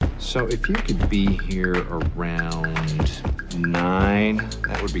So if you could be here around 9,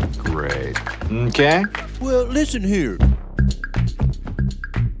 that would be great. Okay? Well, listen here.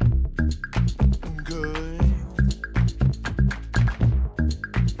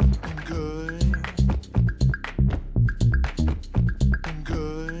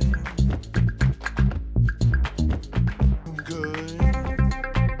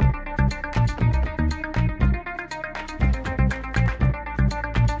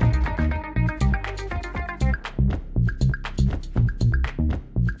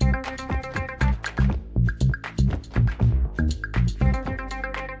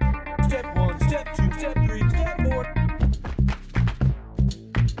 Step 1, step 2, step 3, step 4.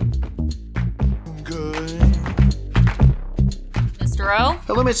 Mr. O,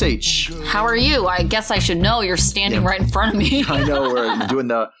 Hello, Miss H. how are you? I guess I should know. You're standing right in front of me. I know we're doing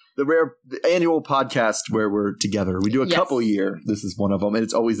the annual podcast where we're together. We do a couple a year. This is one of them, and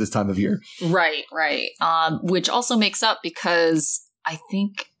it's always this time of year. Right. Which also makes up because I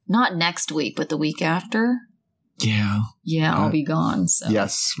think not next week, but the week after. Yeah. Yeah, I'll be gone. So.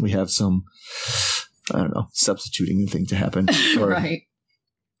 Yes, we have some, I don't know, substituting thing to happen. Right.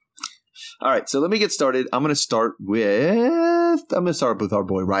 All right, so let me get started. I'm going to start with our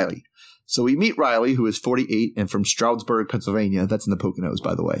boy Riley. So we meet Riley, who is 48 and from Stroudsburg, Pennsylvania. That's in the Poconos,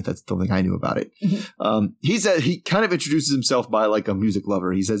 by the way. That's the thing I knew about it. He said he kind of introduces himself by like a music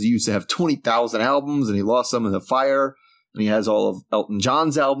lover. He says he used to have 20,000 albums and he lost some in the fire. And he has all of Elton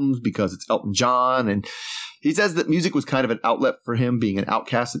John's albums because it's Elton John. And he says that music was kind of an outlet for him, being an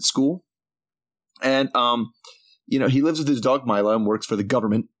outcast at school. And, he lives with his dog Mila and works for the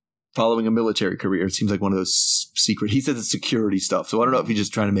government, following a military career. It seems like one of those secret. He says it's security stuff. So I don't know if he's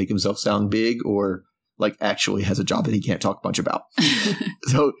just trying to make himself sound big or like actually has a job that he can't talk much about.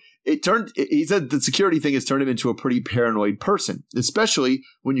 So he said the security thing has turned him into a pretty paranoid person, especially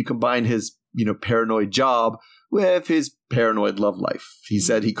when you combine his, paranoid job with his paranoid love life. He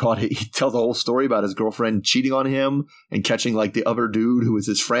said he tells the whole story about his girlfriend cheating on him and catching like the other dude who was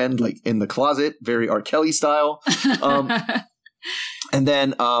his friend, like in the closet, very R. Kelly style. And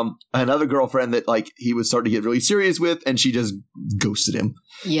then another girlfriend that like he was starting to get really serious with, and she just ghosted him.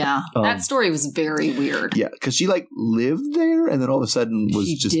 Yeah, that story was very weird. Yeah, because she like lived there, and then all of a sudden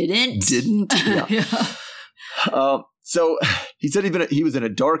didn't. Yeah. So he said he was in a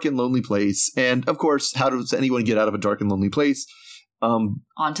dark and lonely place, and of course, how does anyone get out of a dark and lonely place? On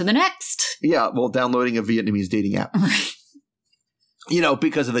to the next. Yeah, well, downloading a Vietnamese dating app.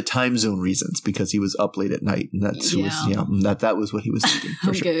 Because of the time zone reasons, because he was up late at night, and that was what he was thinking.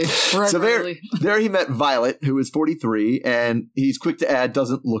 For okay. Sure. So there he met Violet, who is 43, and he's quick to add,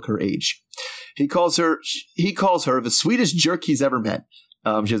 doesn't look her age. He calls her the sweetest jerk he's ever met.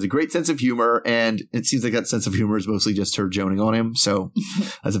 She has a great sense of humor, and it seems like that sense of humor is mostly just her joning on him. So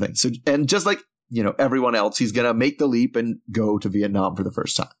that's the thing. So, and just like, everyone else, he's going to make the leap and go to Vietnam for the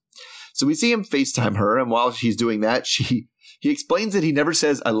first time. So we see him FaceTime her, and while she's doing that, he explains that he never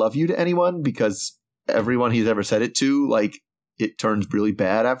says, I love you to anyone, because everyone he's ever said it to, like, it turns really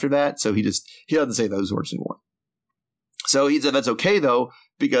bad after that. So he doesn't say those words anymore. So he said that's okay, though,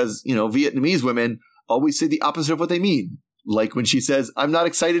 because, Vietnamese women always say the opposite of what they mean. Like when she says, I'm not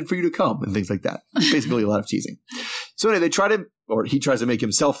excited for you to come, and things like that. Basically a lot of teasing. So anyway, he tries to make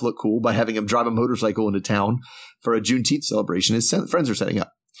himself look cool by having him drive a motorcycle into town for a Juneteenth celebration his friends are setting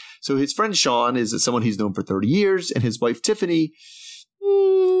up. So his friend Sean is someone he's known for 30 years, and his wife Tiffany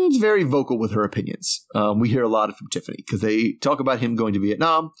is very vocal with her opinions. We hear a lot from Tiffany because they talk about him going to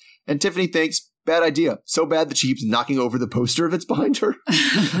Vietnam, and Tiffany thinks, bad idea. So bad that she keeps knocking over the poster that's behind her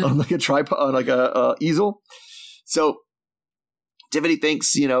on like a tripod, on like a easel. So Tiffany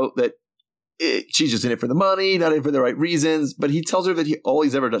thinks, that she's just in it for the money, not in it for the right reasons. But he tells her that all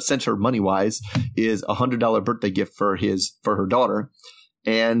he's ever sent her money-wise is a $100 birthday gift for her daughter.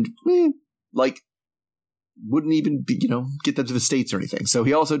 And wouldn't even be, get them to the States or anything. So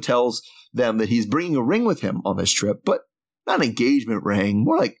he also tells them that he's bringing a ring with him on this trip, but not an engagement ring,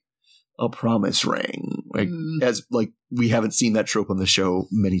 more like a promise ring. As we haven't seen that trope on the show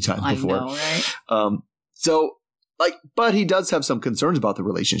many times before. I know, right? But he does have some concerns about the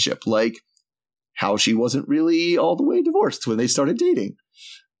relationship, like how she wasn't really all the way divorced when they started dating,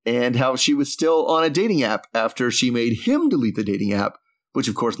 and how she was still on a dating app after she made him delete the dating app. Which,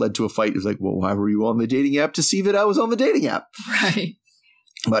 of course, led to a fight. It was like, well, why were you on the dating app to see that I was on the dating app? Right.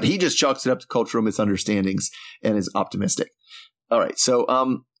 But he just chalks it up to cultural misunderstandings and is optimistic. All right. So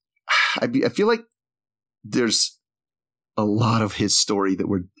I feel like there's a lot of his story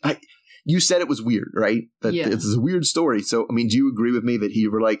that you said it was weird, right? That it's a weird story. So, I mean, do you agree with me that he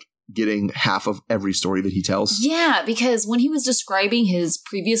getting half of every story that he tells. Yeah, because when he was describing his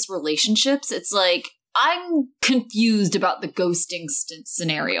previous relationships, it's like, I'm confused about the ghosting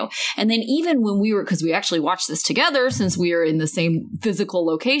scenario. And then even when because we actually watched this together since we are in the same physical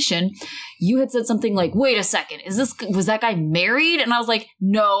location, you had said something like, wait a second, was that guy married? And I was like,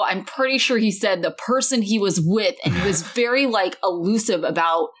 no, I'm pretty sure he said the person he was with. And he was very like elusive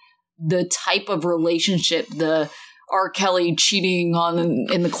about the type of relationship, the R. Kelly cheating on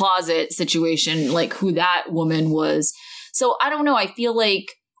in the closet situation, like who that woman was. So I don't know. I feel like,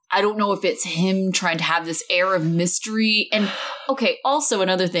 I don't know if it's him trying to have this air of mystery. And okay, also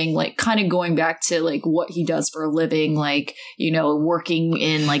another thing, like kind of going back to like what he does for a living, like, you know, working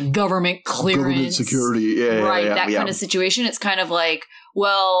in like government clearance. Government security. That kind of situation. It's kind of like,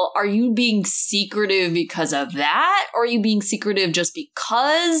 well, are you being secretive because of that? Or are you being secretive just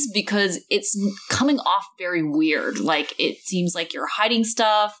because? Because it's coming off very weird. Like it seems like you're hiding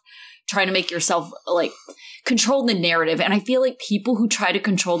stuff, trying to make yourself like control the narrative. And I feel like people who try to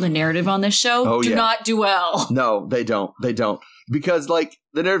control the narrative on this show do not do well. No, they don't. They don't. Because like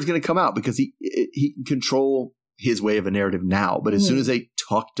the narrative's going to come out because he can control his way of a narrative now. But as soon as they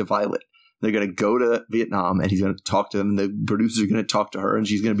talk to Violet, they're going to go to Vietnam and he's going to talk to them. And the producers are going to talk to her and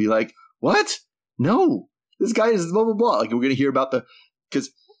she's going to be like, what? No, this guy is blah, blah, blah. Like we're going to hear about because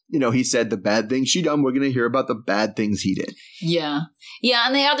you know, he said the bad things she done. We're going to hear about the bad things he did. Yeah. Yeah.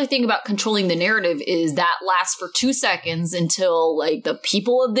 And the other thing about controlling the narrative is that lasts for 2 seconds until like the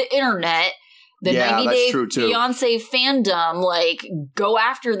people of the internet, the 90 Day Fiancé fandom, like go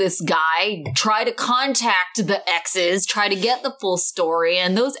after this guy, try to contact the exes, try to get the full story.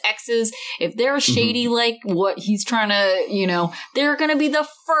 And those exes, if they're shady like what he's trying to, you know, they're going to be the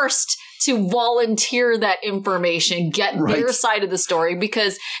first to volunteer that information, get their side of the story,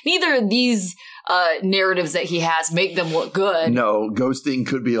 because neither of these narratives that he has make them look good. No, ghosting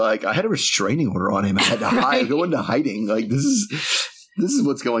could be like, I had a restraining order on him. I had to go into hiding. Like this is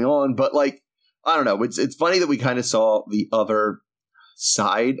what's going on. But like, I don't know. It's funny that we kind of saw the other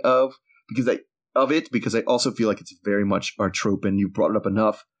side because I also feel like it's very much our trope, and you brought it up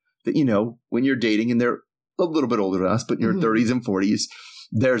enough that, you know, when you're dating and they're a little bit older than us, but in your 30s and 40s,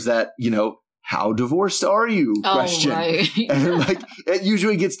 there's that, you know, how divorced are you question. Right. And like it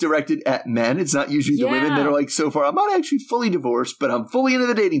usually gets directed at men. It's not usually the women that are like, so far, I'm not actually fully divorced, but I'm fully into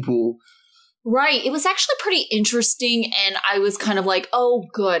the dating pool. Right. It was actually pretty interesting. And I was kind of like, oh,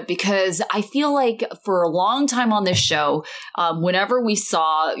 good. Because I feel like for a long time on this show, whenever we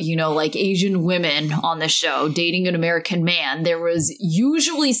saw, you know, like Asian women on the show dating an American man, there was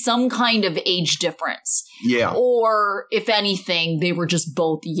usually some kind of age difference. Yeah. Or if anything, they were just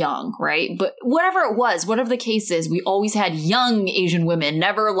both young. Right. But whatever it was, whatever the case is, we always had young Asian women,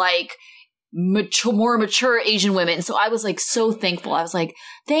 never like more mature Asian women. So I was like so thankful. I was like,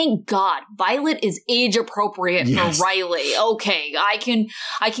 thank God Violet is age appropriate for Riley. Okay, I can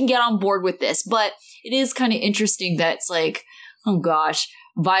get on board with this. But it is kind of interesting that it's like, oh gosh,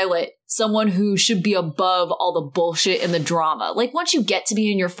 Violet, someone who should be above all the bullshit and the drama. Like once you get to be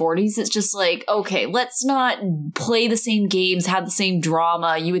in your 40s, it's just like, okay, let's not play the same games, have the same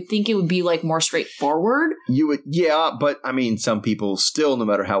drama. You would think it would be like more straightforward. You would, yeah, but I mean, some people still, no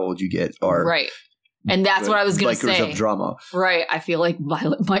matter how old you get, are right. And that's what I was going to say. Of drama. Right. I feel like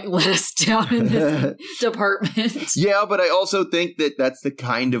Violet might let us down in this department. Yeah, but I also think that that's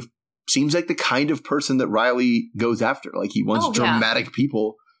seems like the kind of person that Riley goes after. Like he wants dramatic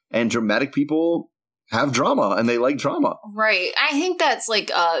people, and dramatic people have drama and they like drama. Right. I think that's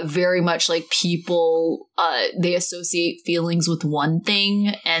like very much like people, they associate feelings with one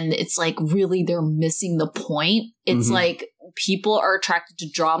thing, and it's like really they're missing the point. It's like people are attracted to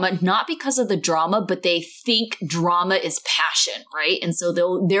drama, not because of the drama, but they think drama is passion, right? And so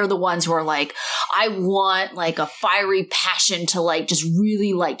they're the ones who are like, I want like a fiery passion to like just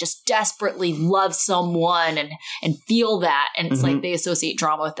really like just desperately love someone and feel that. And it's like they associate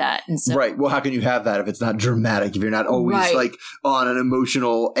drama with that. And so, right. Well, how can you have that if it's not dramatic, if you're not always like on an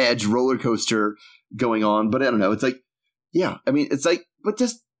emotional edge roller coaster going on? But I don't know. It's like, yeah, I mean, it's like, but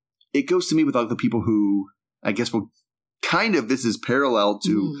just, it goes to me with all the people who I guess will kind of, this is parallel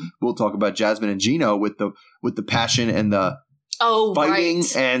to, we'll talk about Jasmine and Gino with the passion and the fighting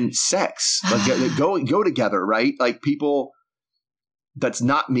and sex. Like go together, right? Like people, that's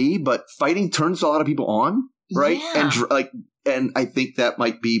not me, but fighting turns a lot of people on, right? Yeah. And I think that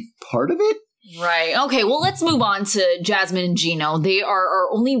might be part of it. Right. Okay, well, let's move on to Jasmine and Gino. They are our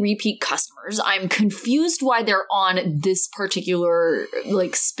only repeat customers. I'm confused why they're on this particular,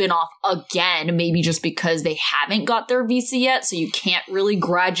 spin-off again. Maybe just because they haven't got their visa yet, so you can't really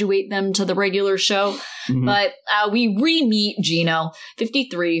graduate them to the regular show. Mm-hmm. But we re-meet Gino,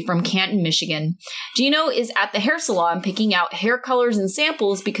 53, from Canton, Michigan. Gino is at the hair salon picking out hair colors and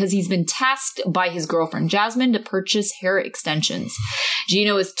samples because he's been tasked by his girlfriend Jasmine to purchase hair extensions.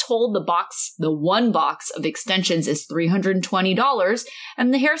 Gino is told the one box of extensions is $320,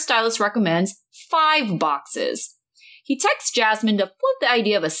 and the hairstylist recommends 5 boxes. He texts Jasmine to flip the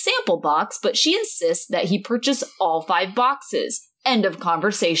idea of a sample box, but she insists that he purchase all 5 boxes. End of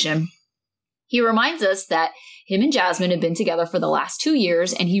conversation. He reminds us that him and Jasmine have been together for the last 2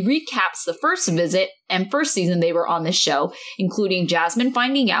 years, and he recaps the first visit and first season they were on this show, including Jasmine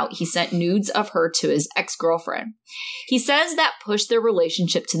finding out he sent nudes of her to his ex-girlfriend. He says that pushed their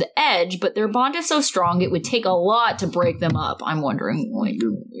relationship to the edge, but their bond is so strong it would take a lot to break them up. I'm wondering,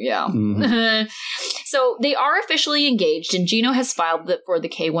 yeah. Mm-hmm. So they are officially engaged, and Gino has filed for the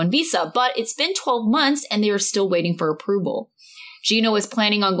K-1 visa, but it's been 12 months, and they are still waiting for approval. Gino is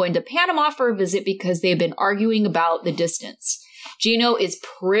planning on going to Panama for a visit because they've been arguing about the distance. Gino is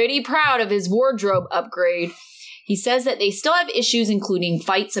pretty proud of his wardrobe upgrade. He says that they still have issues, including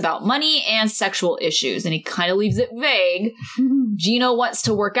fights about money and sexual issues, and he kind of leaves it vague. Gino wants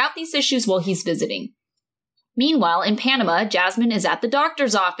to work out these issues while he's visiting. Meanwhile, in Panama, Jasmine is at the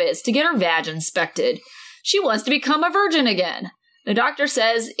doctor's office to get her vag inspected. She wants to become a virgin again. The doctor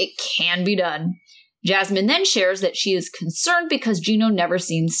says it can be done. Jasmine then shares that she is concerned because Gino never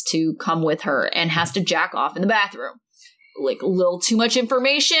seems to come with her and has to jack off in the bathroom. A little too much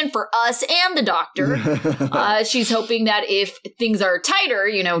information for us and the doctor. She's hoping that if things are tighter,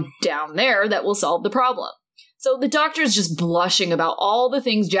 down there, that will solve the problem. So the doctor is just blushing about all the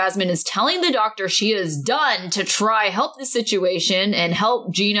things Jasmine is telling the doctor she has done to try help the situation and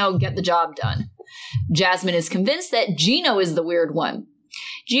help Gino get the job done. Jasmine is convinced that Gino is the weird one.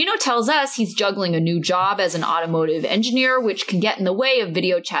 Gino tells us he's juggling a new job as an automotive engineer, which can get in the way of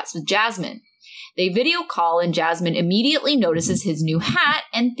video chats with Jasmine. They video call, and Jasmine immediately notices his new hat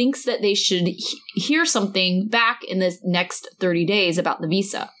and thinks that they should hear something back in the next 30 days about the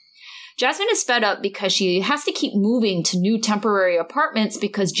visa. Jasmine is fed up because she has to keep moving to new temporary apartments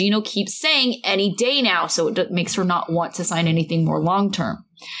because Gino keeps saying any day now, so it makes her not want to sign anything more long-term.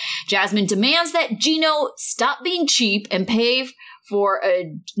 Jasmine demands that Gino stop being cheap and pay for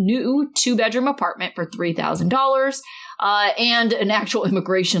a new 2-bedroom apartment for $3,000 and an actual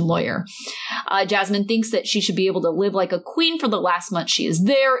immigration lawyer. Jasmine thinks that she should be able to live like a queen for the last month she is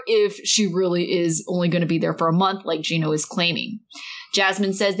there if she really is only going to be there for a month like Gino is claiming.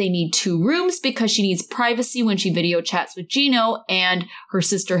 Jasmine says they need 2 rooms because she needs privacy when she video chats with Gino, and her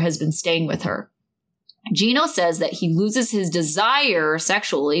sister has been staying with her. Gino says that he loses his desire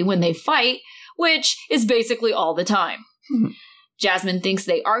sexually when they fight, which is basically all the time. Jasmine thinks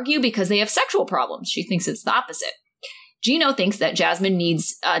they argue because they have sexual problems. She thinks it's the opposite. Gino thinks that Jasmine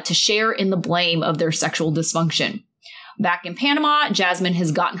needs to share in the blame of their sexual dysfunction. Back in Panama, Jasmine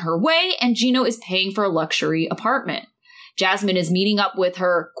has gotten her way, and Gino is paying for a luxury apartment. Jasmine is meeting up with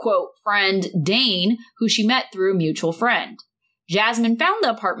her, quote, friend Dane, who she met through a mutual friend. Jasmine found the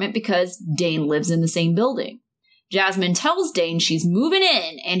apartment because Dane lives in the same building. Jasmine tells Dane she's moving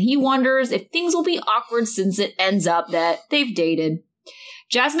in, and he wonders if things will be awkward since it ends up that they've dated.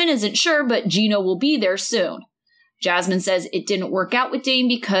 Jasmine isn't sure, but Gino will be there soon. Jasmine says it didn't work out with Dane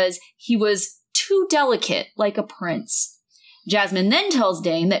because he was too delicate, like a prince. Jasmine then tells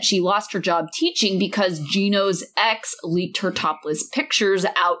Dane that she lost her job teaching because Gino's ex leaked her topless pictures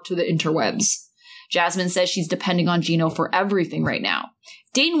out to the interwebs. Jasmine says she's depending on Gino for everything right now.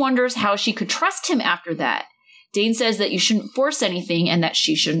 Dane wonders how she could trust him after that. Dane says that you shouldn't force anything and that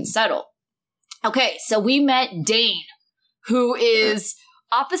she shouldn't settle. Okay, so we met Dane, who is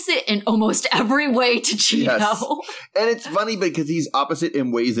opposite in almost every way to Gino. Yes. And it's funny because he's opposite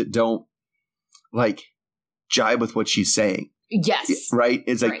in ways that don't, jibe with what she's saying. Yes. Right?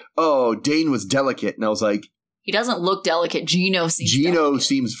 It's like, oh, Dane was delicate. And I was like... He doesn't look delicate. Gino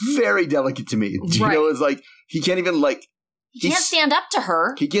seems very delicate to me. Gino is he can't even He can't stand up to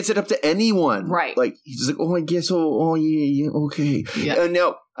her. He can't stand up to anyone. Right. He's just oh, I guess, yeah, okay. Yeah. And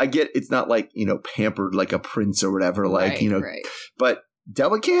now, I get it's not pampered like a prince or whatever, right. But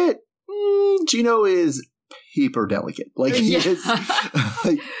delicate? Gino is paper delicate. He is.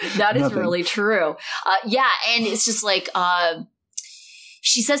 That is really true. And it's just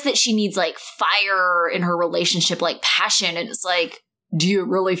she says that she needs fire in her relationship, passion. And it's do you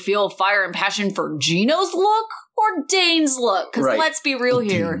really feel fire and passion for Gino's look? or Dane's look? Because Right. let's be real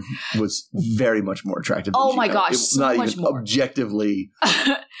here. Dean was very much more attractive than Oh my Gino. gosh, It was so not much even more. objectively.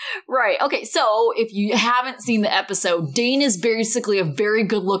 Right. Okay. So if you haven't seen the episode, Dane is basically a very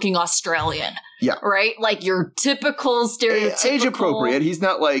good looking Australian. Yeah. Right? Like your typical stereotypical. Age appropriate. He's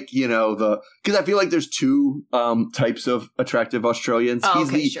not like, because I feel like there's two types of attractive Australians. Oh, He's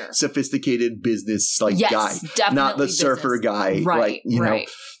okay, the sure. sophisticated business guy, Definitely not the business. surfer guy. Right, like, right.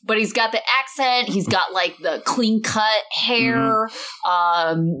 But he's got the accent. He's got like the clean cut hair.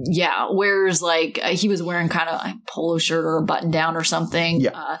 Mm-hmm. Wears like he was wearing kind of a polo shirt or a button down or something.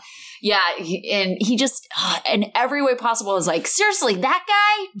 Yeah. And he just in every way possible is like, seriously, that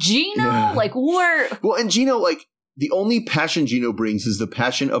guy Gino, Yeah. like where? Well, and Gino, like, the only passion Gino brings is the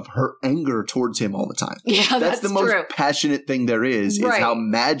passion of her anger towards him all the time. Yeah, that's the most true. passionate thing there is Right. how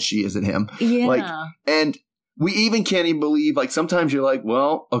mad she is at him. Yeah. Like, and we even can't even believe, like, sometimes you're like,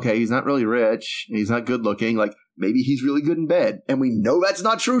 well, okay, he's not really rich, and he's not good looking, like, maybe he's really good in bed. And we know that's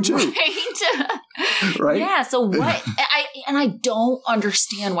not true, too. Right? Right? Yeah, so what? I don't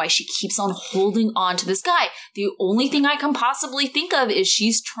understand why she keeps on holding on to this guy. The only thing I can possibly think of is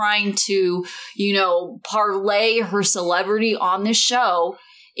she's trying to, parlay her celebrity on this show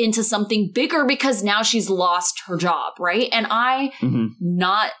into something bigger because now she's lost her job, right? And I'm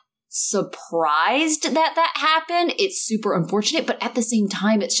not surprised that happened. It's super unfortunate, but at the same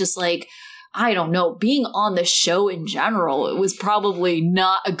time, it's just like, I don't know, being on the show in general, it was probably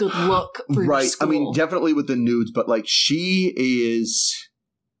not a good look for your Right. school. I mean, definitely with the nudes, but like she is.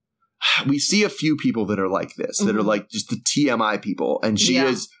 We see a few people that are like this, that are like just the TMI people, and she Yeah.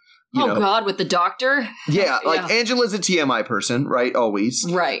 is. You know, God, with the doctor? yeah, like Yeah. Angela's a TMI person, right? Always,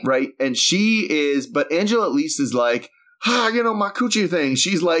 Right. right, and she is. But Angela at least is like, my coochie thing.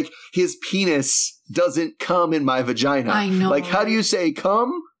 She's like, his penis doesn't come in my vagina. I know. Like, how do you say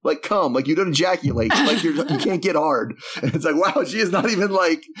come? Like come, like you don't ejaculate, like you can't get hard. And it's like, wow, she is not even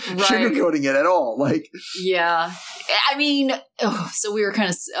like sugarcoating it at all. Like, Yeah. I mean, so we were kind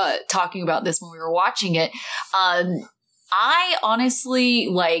of talking about this when we were watching it. I honestly,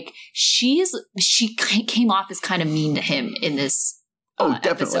 like, she came off as kind of mean to him in this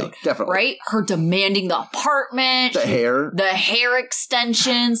episode, definitely. right? Her demanding the apartment. The hair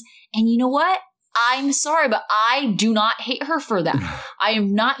extensions. And you know what? I'm sorry, but I do not hate her for that. I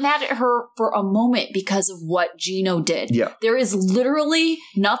am not mad at her for a moment because of what Gino did. Yeah. There is literally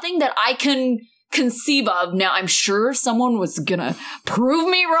nothing that I can conceive of. Now, I'm sure someone was going to prove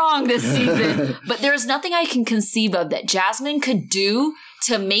me wrong this season, but there's nothing I can conceive of that Jasmine could do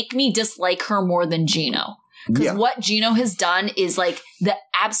to make me dislike her more than Gino. Because what Gino has done is like the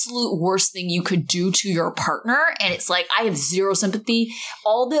absolute worst thing you could do to your partner. And it's like, I have zero sympathy.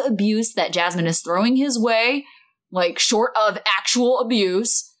 All the abuse that Jasmine is throwing his way, like short of actual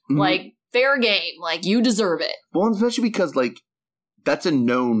abuse, like fair game, like you deserve it. Well, especially because like that's a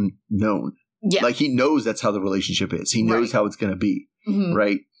known. Yeah. Like he knows that's how the relationship is. He knows how it's going to be. Mhm.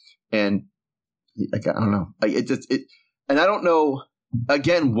 Right. And like, I don't know. Like and I don't know,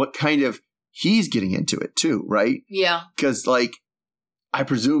 again, what kind of, he's getting into it too, right? Yeah. Because, like, I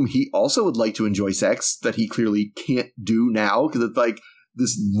presume he also would like to enjoy sex that he clearly can't do now because it's like,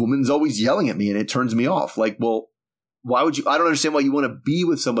 this woman's always yelling at me and it turns me off. Like, well, why would you? I don't understand why you want to be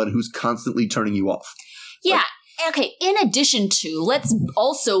with someone who's constantly turning you off. Yeah. Like, okay. In addition to, let's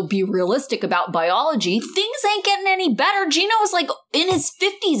also be realistic about biology. Things ain't getting any better. Gino's like in his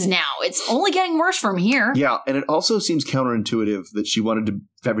 50s now. It's only getting worse from here. yeah. And it also seems counterintuitive that she wanted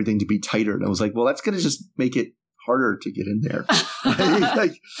everything to be tighter. And I was like, well, that's going to just make it harder to get in there.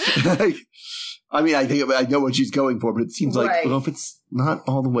 I mean, I know what she's going for, but it seems like, well, if it's not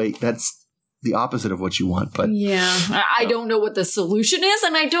all the way, that's the opposite of what you want. But yeah, I don't know what the solution is,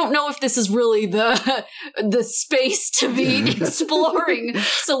 and I don't know if this is really the space to be exploring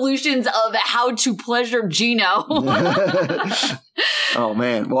solutions of how to pleasure Gino. Oh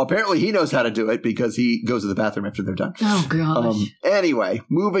man! Well, apparently he knows how to do it because he goes to the bathroom after they're done. Oh gosh. Anyway,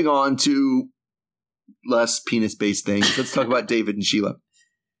 moving on to less penis-based things. Let's talk about David and Sheila.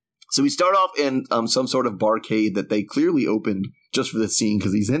 So we start off in some sort of barcade that they clearly opened just for this scene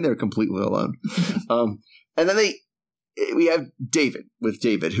because he's in there completely alone. And then we have David,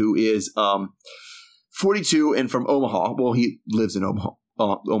 who is 42 and from Omaha. Well, he lives in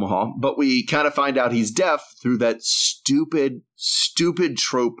Omaha, but we kind of find out he's deaf through that stupid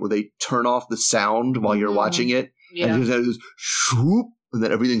trope where they turn off the sound while you're watching it. Yeah. And it goes swoop, and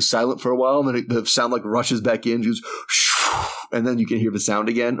then everything's silent for a while, and then the sound like rushes back in, goes shoo, and then you can hear the sound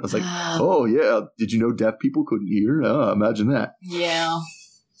again. I was like, oh yeah, did you know deaf people couldn't hear? Oh, imagine that. Yeah.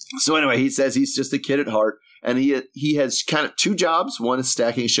 So anyway, he says he's just a kid at heart, and he has kind of two jobs. One is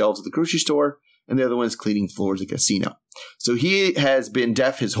stacking shelves at the grocery store, and the other one is cleaning floors at a casino. So he has been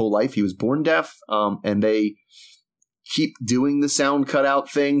deaf his whole life. He was born deaf, and they keep doing the sound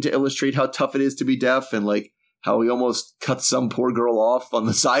cutout thing to illustrate how tough it is to be deaf, and like how he almost cuts some poor girl off on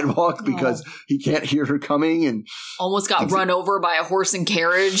the sidewalk because he can't hear her coming, and almost got run over by a horse and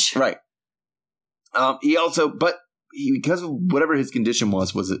carriage. Right. He also, because of whatever his condition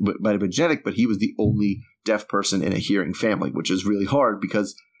was it might have been genetic, but he was the only deaf person in a hearing family, which is really hard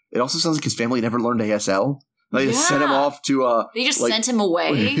because it also sounds like his family never learned ASL. They just sent him off to they just sent him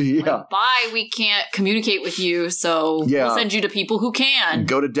away. Yeah. Like, bye, we can't communicate with you, so we'll send you to people who can.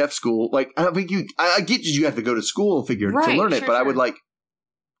 Go to deaf school. Like, I don't think I get you have to go to school to learn it, but I would like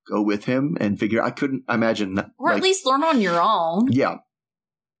go with him and figure. I couldn't imagine that. Or at least learn on your own. Yeah.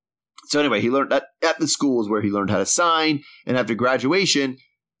 So anyway, he learned at the schools where he learned how to sign, and after graduation,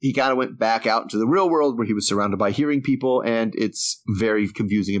 he kind of went back out into the real world where he was surrounded by hearing people, and it's very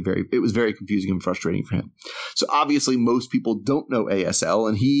confusing it was very confusing and frustrating for him. So obviously most people don't know ASL,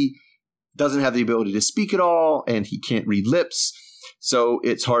 and he doesn't have the ability to speak at all, and he can't read lips, so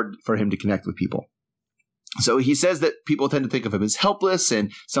it's hard for him to connect with people. So he says that people tend to think of him as helpless,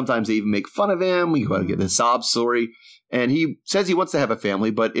 and sometimes they even make fun of him. We got to get the sob story. And he says he wants to have a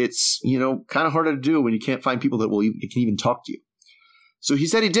family, but it's, kind of harder to do when you can't find people that can even talk to you. So he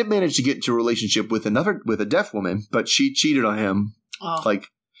said he did manage to get into a relationship with a deaf woman, but she cheated on him,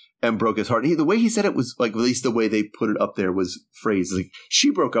 and broke his heart. The way he said it was like, at least the way they put it up there was phrased like,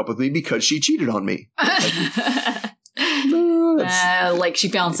 she broke up with me because she cheated on me. Like she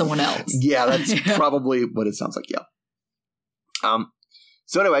found someone else. Yeah, that's probably what it sounds like. Yeah.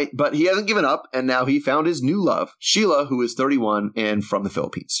 So anyway, but he hasn't given up, and now he found his new love, Sheila, who is 31 and from the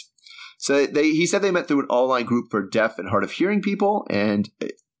Philippines. So he said they met through an online group for deaf and hard of hearing people, and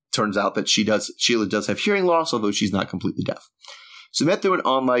it turns out that Sheila does have hearing loss, although she's not completely deaf. So met through an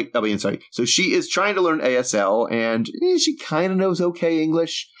online, so she is trying to learn ASL, and she kind of knows okay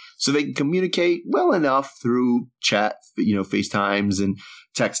English, so they can communicate well enough through chat, FaceTimes and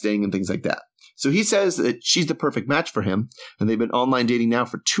texting and things like that. So he says that she's the perfect match for him, and they've been online dating now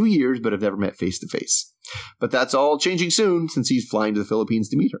for 2 years, but have never met face-to-face. But that's all changing soon, since he's flying to the Philippines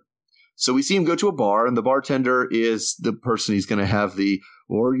to meet her. So we see him go to a bar, and the bartender is the person he's going to have the,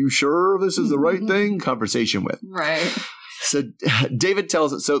 "Are you sure this is the right thing?" conversation with. Right. So David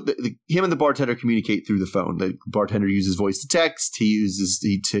tells it. So him and the bartender communicate through the phone. The bartender uses voice to text.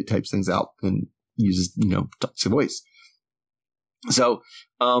 He types things out and uses, talks to voice. So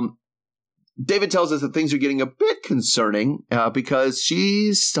David tells us that things are getting a bit concerning because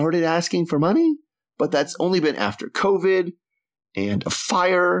she started asking for money, but that's only been after COVID and a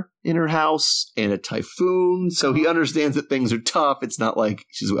fire in her house and a typhoon. So he understands that things are tough. It's not like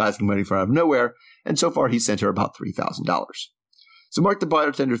she's asking money from out of nowhere. And so far, he sent her about $3,000. So Mark the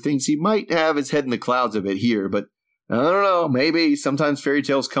bartender thinks he might have his head in the clouds a bit here, but I don't know. Maybe sometimes fairy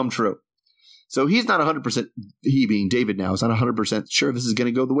tales come true. So he's not 100%, he being David now, is not 100% sure this is going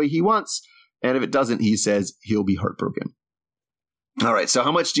to go the way he wants. And if it doesn't, he says he'll be heartbroken. All right. So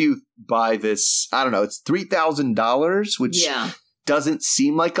how much do you buy this? I don't know. It's $3,000, which doesn't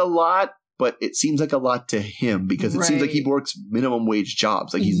seem like a lot, but it seems like a lot to him because it seems like he works minimum wage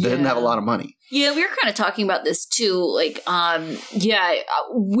jobs. Like he doesn't have a lot of money. Yeah, we were kind of talking about this too. Like,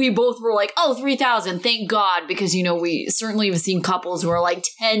 we both were like, oh, $3,000, thank God. Because, we certainly have seen couples who are like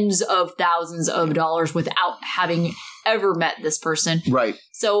tens of thousands of dollars without having ever met this person. Right.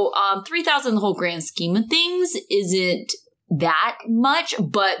 So $3,000 in the whole grand scheme of things isn't that much.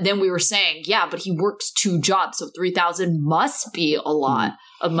 But then we were saying, but he works 2 jobs. So $3,000 must be a lot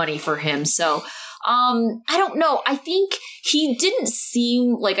of money for him. So I don't know. I think he didn't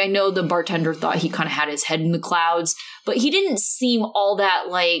seem like, I know the bartender thought he kind of had his head in the clouds, but he didn't seem all that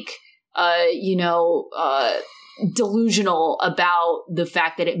like, delusional about the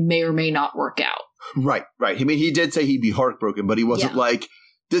fact that it may or may not work out. Right. I mean, he did say he'd be heartbroken, but he wasn't like,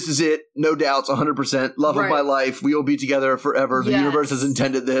 this is it, no doubts, 100%, love of my life, we will be together forever, the universe has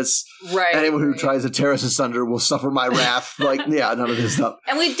intended this. Right. Anyone who tries to tear us asunder will suffer my wrath. Like, none of this stuff.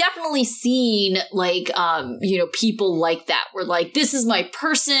 And we've definitely seen, like, people like that, where, like, this is my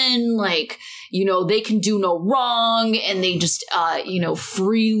person, like, they can do no wrong, and they just,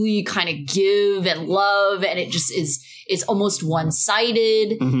 freely kind of give and love, and it just is almost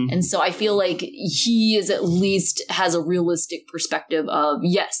one-sided. Mm-hmm. And so I feel like he is at least has a realistic perspective of,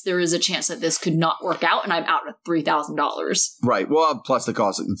 yes, there is a chance that this could not work out, and I'm out at $3,000. Right. Well, plus the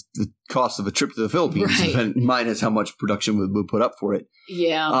cost of a trip to the Philippines, minus how much production would put up for it.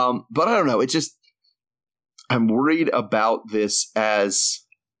 Yeah. But I don't know. It's just, I'm worried about this as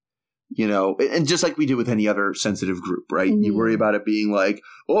You know, and just like we do with any other sensitive group, right? Mm-hmm. You worry about it being like,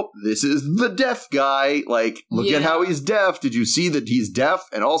 oh, this is the deaf guy. Like, look at how he's deaf. Did you see that he's deaf?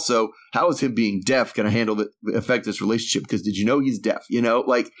 And also, how is him being deaf going to affect this relationship? Because did you know he's deaf? You know,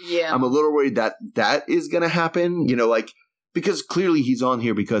 like, I'm a little worried that is going to happen, you know, like, because clearly he's on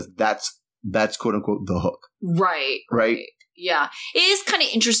here because that's quote unquote the hook. Right. Yeah. It is kind of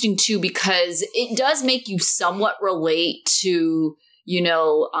interesting too, because it does make you somewhat relate to, you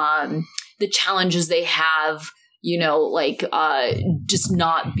know, the challenges they have, you know, like just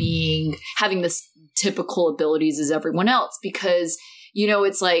not having this typical abilities as everyone else. Because, you know,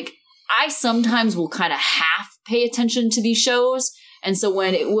 it's like I sometimes will kind of half pay attention to these shows. And so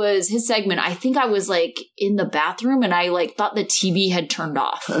when it was his segment, I think I was like in the bathroom and I like thought the TV had turned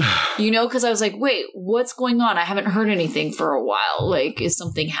off, you know, because I was like, wait, what's going on? I haven't heard anything for a while. Like, is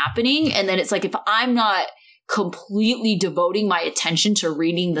something happening? And then it's like, if I'm not completely devoting my attention to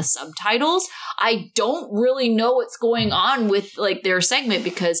reading the subtitles, I don't really know what's going on with like their segment,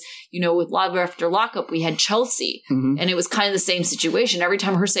 because, you know, with Love After Lockup, we had Chelsea and it was kind of the same situation. Every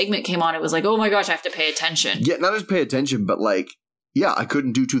time her segment came on, it was like, oh my gosh, I have to pay attention. Yeah, not just pay attention, but like, yeah, I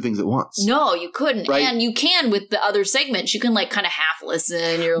couldn't do two things at once. No, you couldn't. Right? And you can with the other segments. You can like kind of half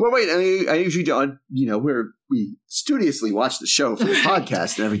listen. Well, wait, I usually do, you know, we studiously watch the show for the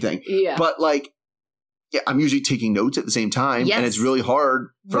podcast and everything. Yeah. But like, yeah, I'm usually taking notes at the same time. Yes. And it's really hard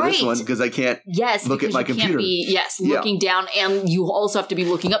for this one because I can't look at my computer. Looking down. And you also have to be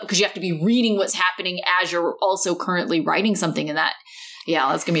looking up because you have to be reading what's happening as you're also currently writing something in that.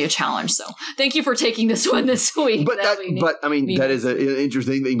 Yeah, that's going to be a challenge. So thank you for taking this one this week. But that is an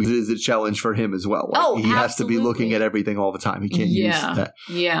interesting thing because it is a challenge for him as well. Like, he has to be looking at everything all the time. He can't use that.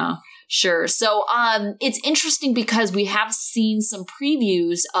 Yeah, sure. So it's interesting because we have seen some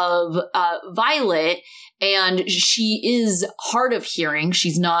previews of Violet, and she is hard of hearing.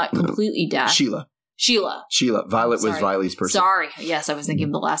 She's not completely deaf. Sheila. Violet was Riley's person. Sorry. Yes, I was thinking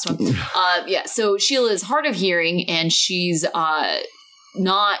of the last one. So Sheila is hard of hearing, and she's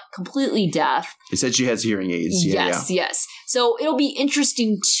not completely deaf. They said she has hearing aids. Yes. So it'll be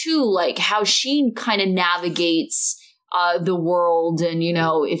interesting too, like how she kind of navigates the world, and you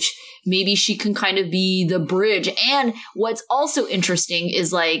know, if maybe she can kind of be the bridge. And what's also interesting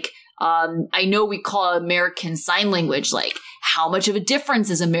is like, I know we call American Sign Language, like how much of a difference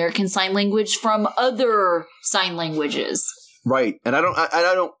is American Sign Language from other sign languages? Right. And I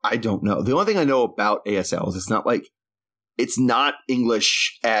don't know. The only thing I know about ASL is it's not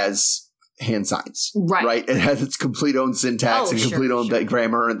English as hand signs. Right. It has its complete own syntax and complete own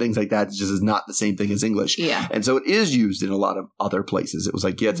grammar and things like that. It just is not the same thing as English. Yeah. And so it is used in a lot of other places. It was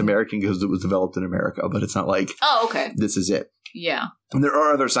like, it's American because it was developed in America, but it's not like, this is it. Yeah. And there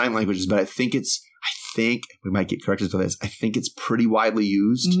are other sign languages, but I think we might get corrected for this. I think it's pretty widely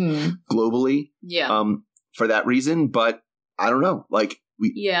used globally. Yeah. For that reason, but I don't know. Like,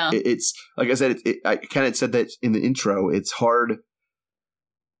 it's like I said, I kind of said that in the intro, it's hard.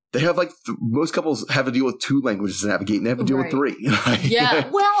 They have most couples have to deal with two languages to navigate, and they have to deal with three. Yeah.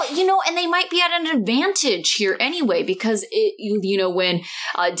 Well, you know, and they might be at an advantage here anyway, because when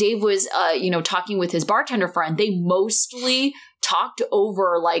Dave was, talking with his bartender friend, they mostly talked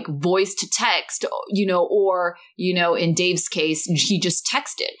over like voice to text, or, in Dave's case, he just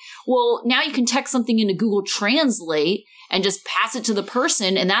texted. Well, now you can text something into Google Translate and just pass it to the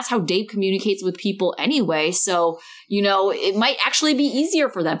person. And that's how Dave communicates with people anyway. So, it might actually be easier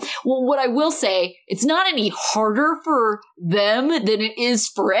for them. Well, what I will say, it's not any harder for them than it is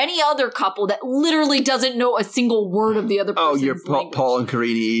for any other couple that literally doesn't know a single word of the other person's language. Paul and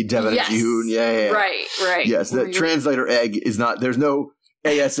Karini, Devin and June. Yeah. Right. Yes, the translator egg is not, there's no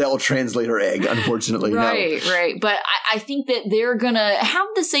ASL translator egg, unfortunately. Right. But I think that they're going to have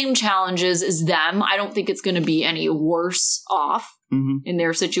the same challenges as them. I don't think it's going to be any worse off in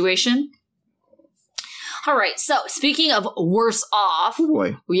their situation. All right. So speaking of worse off,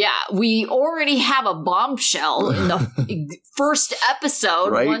 we already have a bombshell in the first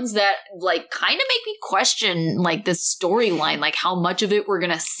episode. Ones that kind of make me question this storyline, how much of it we're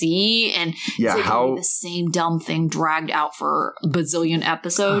going to see. And how the same dumb thing dragged out for a bazillion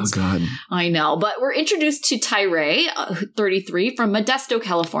episodes. Oh, God. I know. But we're introduced to Tyree, 33, from Modesto,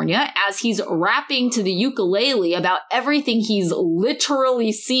 California, as he's rapping to the ukulele about everything he's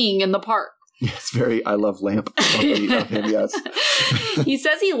literally seeing in the park. It's very I Love Lamp of him, yes. He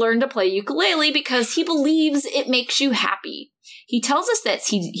says he learned to play ukulele because he believes it makes you happy. He tells us that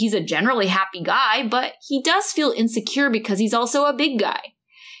he's a generally happy guy, but he does feel insecure because he's also a big guy.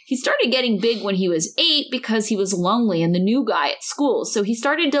 He started getting big when he was 8 because he was lonely and the new guy at school, so he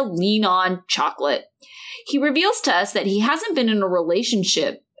started to lean on chocolate. He reveals to us that he hasn't been in a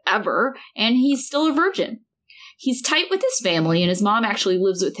relationship ever, and he's still a virgin. He's tight with his family, and his mom actually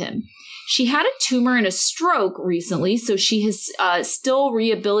lives with him. She had a tumor and a stroke recently, so she is still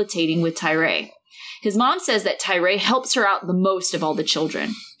rehabilitating with Tyree. His mom says that Tyree helps her out the most of all the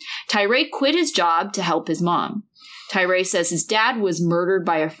children. Tyree quit his job to help his mom. Tyree says his dad was murdered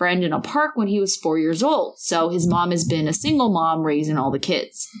by a friend in a park when he was 4 years old, so his mom has been a single mom raising all the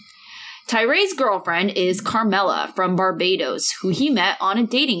kids. Tyree's girlfriend is Carmela from Barbados, who he met on a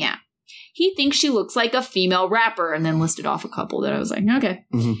dating app. He thinks she looks like a female rapper, and then listed off a couple that I was like, okay.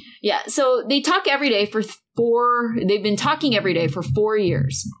 Mm-hmm. Yeah, so they talk every day they've been talking every day for 4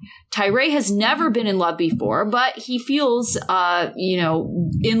 years. Tyree has never been in love before, but he feels,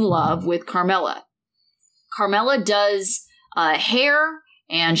 in love with Carmela. Carmela does hair,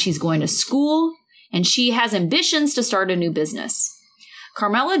 and she's going to school, and she has ambitions to start a new business.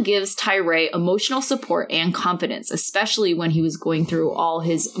 Carmela gives Tyree emotional support and confidence, especially when he was going through all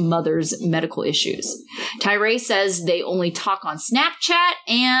his mother's medical issues. Tyree says they only talk on Snapchat,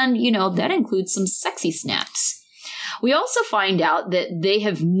 and, that includes some sexy snaps. We also find out that they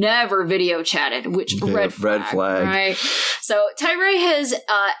have never video chatted, which red flag. Right? So Tyree has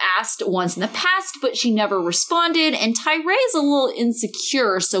asked once in the past, but she never responded. And Tyree is a little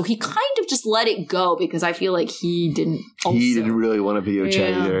insecure, so he kind of just let it go because I feel like he didn't really want to video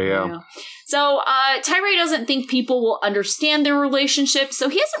chat either. Yeah. So Tyree doesn't think people will understand their relationship, so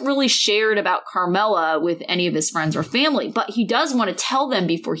he hasn't really shared about Carmela with any of his friends or family, but he does want to tell them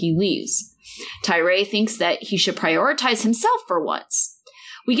before he leaves. Tyree thinks that he should prioritize himself for once.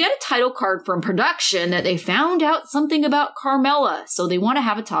 We get a title card from production that they found out something about Carmela, so they want to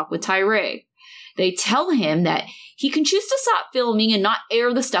have a talk with Tyree. They tell him that he can choose to stop filming and not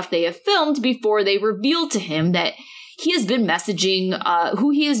air the stuff they have filmed before they reveal to him that he has been messaging, who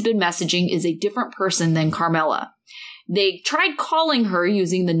he has been messaging is a different person than Carmela. They tried calling her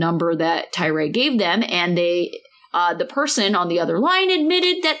using the number that Tyree gave them, and the person on the other line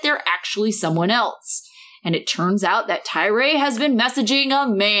admitted that they're actually someone else. And it turns out that Tyree has been messaging a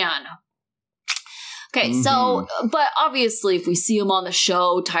man. Okay, so, but obviously if we see him on the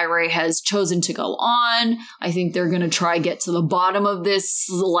show, Tyree has chosen to go on. I think they're going to try get to the bottom of this,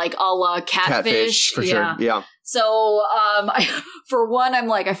 like a la Catfish. For sure, yeah. So, for one, I'm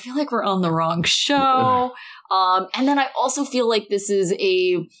like, I feel like we're on the wrong show. And then I also feel like this is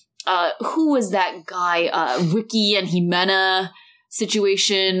who was that guy? Ricky and Jimena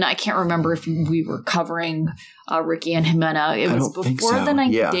situation. I can't remember if we were covering Ricky and Jimena. It was before the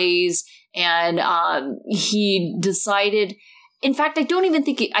 90 days. And he decided, in fact, I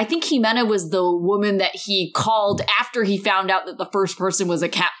think Jimena was the woman that he called after he found out that the first person was a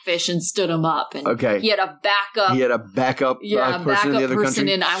catfish and stood him up. And he had a backup. Person in the other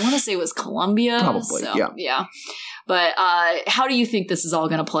country. And I want to say it was Colombia. Probably, yeah. But how do you think this is all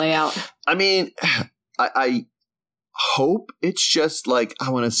going to play out? I mean, I hope it's just like, I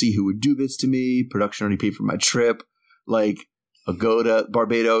want to see who would do this to me. Production already paid for my trip. Like, I'll go to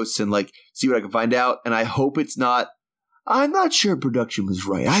Barbados and like see what I can find out. And I hope it's not. I'm not sure production was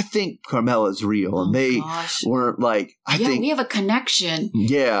right. I think Carmela's real, and they weren't like. I think we have a connection.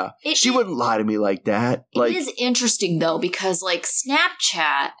 Yeah, she wouldn't lie to me like that. It is interesting though, because like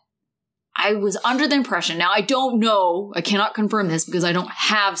Snapchat, I was under the impression. Now I don't know. I cannot confirm this because I don't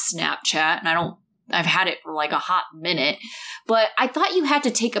have Snapchat, and I've had it for like a hot minute. But I thought you had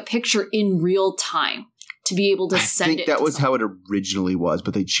to take a picture in real time to be able to send it. I think that was how it originally was,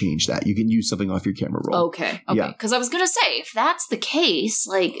 but they changed that. You can use something off your camera roll. Okay. Because I was going to say, if that's the case,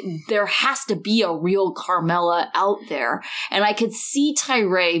 like, there has to be a real Carmela out there. And I could see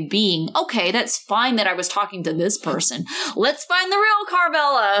Tyree being, okay, that's fine that I was talking to this person. Let's find the real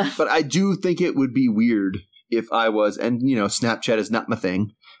Carmela. But I do think it would be weird if I was, and, Snapchat is not my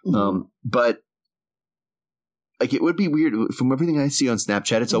thing, but like, it would be weird. From everything I see on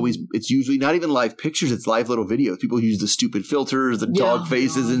Snapchat, it's usually not even live pictures. It's live little videos. People use the stupid filters, the dog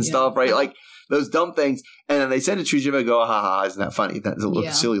faces and stuff, right? Like those dumb things. And then they send it to you and go, ha ha, isn't that funny? That's a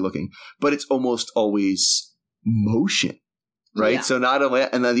little silly looking. But it's almost always motion, right? Yeah. So not only,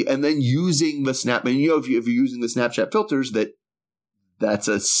 and then using the Snap, and if you're using the Snapchat filters, that's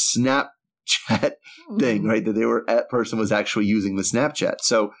a Snapchat thing, right? That person was actually using the Snapchat.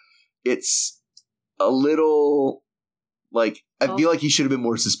 So it's a little, like, I feel like he should have been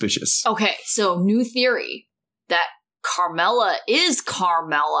more suspicious. Okay, so new theory that Carmela is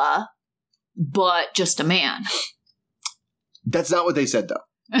Carmela, but just a man. That's not what they said,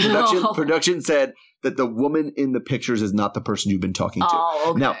 though. Production said that the woman in the pictures is not the person you've been talking to. Oh,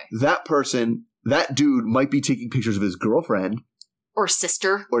 okay. Now, that dude might be taking pictures of his girlfriend Or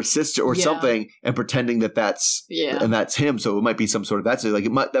sister. or something, and pretending that's and that's him. So it might be some sort of that's like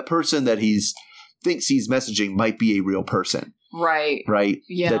that person that thinks he's messaging might be a real person, right?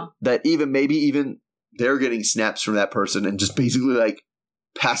 Yeah, that even they're getting snaps from that person and just basically like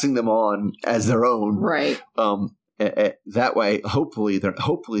passing them on as their own, right? That way, hopefully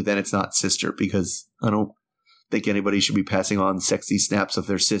then it's not sister, because I don't think anybody should be passing on sexy snaps of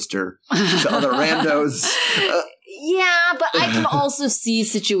their sister to other randos. Yeah, but I can also see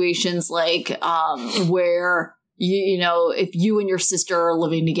situations like where you know, if you and your sister are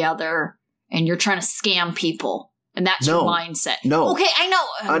living together and you're trying to scam people. And that's your mindset. No. Okay, I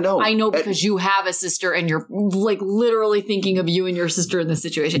know because you have a sister and you're like literally thinking of you and your sister in this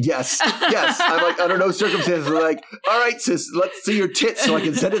situation. Yes. I'm like, under no circumstances, we're like, all right, sis, let's see your tits so I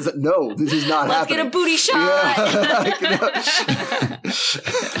can send it. No, this is not happening. Let's get a booty shot. Yeah.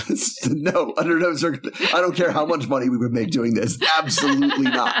 No, under no circumstances. I don't care how much money we would make doing this. Absolutely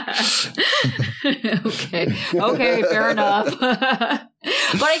not. Okay, fair enough.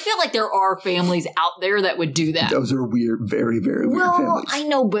 But I feel like there are families out there that would do that. Those are weird, very, very weird families. Well, I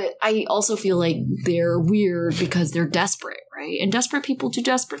know, but I also feel like they're weird because they're desperate, right? And desperate people do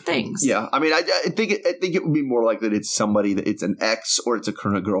desperate things. Yeah, I mean, I think it would be more like that it's somebody that it's an ex or it's a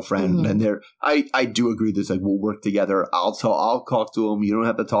current girlfriend, and I do agree. There's like, we'll work together. I'll talk to him. You don't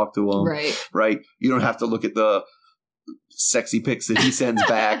have to talk to him, right? You don't have to look at the sexy pics that he sends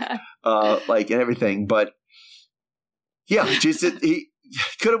back, and everything, but. Yeah, just he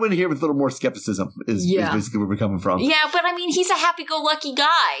could have went here with a little more skepticism. Is basically where we're coming from. Yeah, but I mean, he's a happy-go-lucky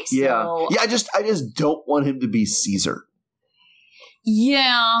guy. So. Yeah. I just don't want him to be Caesar.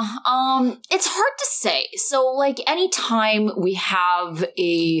 Yeah, it's hard to say. So, like, anytime we have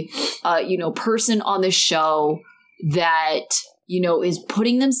a person on the show that is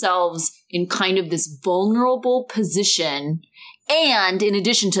putting themselves in kind of this vulnerable position, and in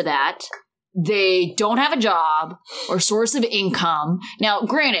addition to that, they don't have a job or source of income. Now,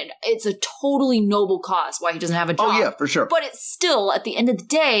 granted, it's a totally noble cause why he doesn't have a job. Oh, yeah, for sure. But it's still, at the end of the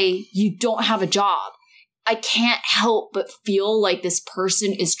day, you don't have a job. I can't help but feel like this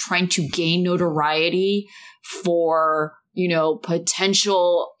person is trying to gain notoriety for,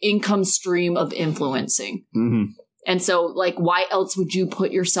 potential income stream of influencing. Mm-hmm. And so, like, why else would you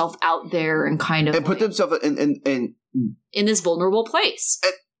put yourself out there and kind of... And put themselves in this vulnerable place.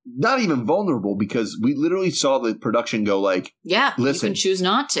 Not even vulnerable, because we literally saw the production go like, listen, you can choose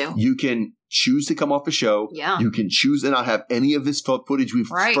not to. You can choose to come off the show. Yeah. You can choose to not have any of this footage we've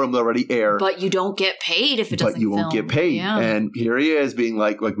filmed already air. But you don't get paid if it doesn't But you won't get paid. Yeah. And here he is being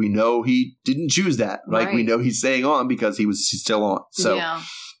like we know he didn't choose that. Like, we know he's staying on because he's still on. So,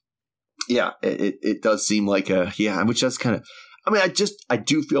 it does seem like which does kind of... I mean, I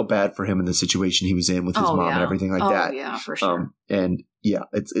do feel bad for him in the situation he was in with his mom and everything like that. Oh, yeah, for sure. And yeah,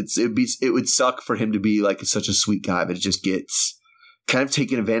 it would suck for him to be like such a sweet guy, but it just gets kind of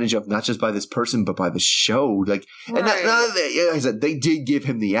taken advantage of, not just by this person, but by the show. Like, and like I said, they did give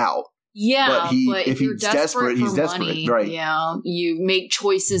him the out. Yeah, but if he's desperate, he's desperate, money, right? Yeah, you make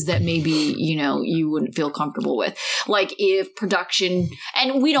choices that maybe you wouldn't feel comfortable with. Like if production,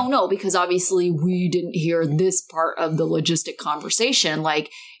 and we don't know because obviously we didn't hear this part of the logistic conversation. Like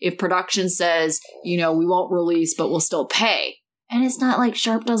if production says, we won't release, but we'll still pay, and it's not like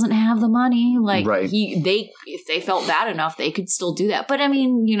Sharp doesn't have the money. Like if they felt bad enough, they could still do that. But I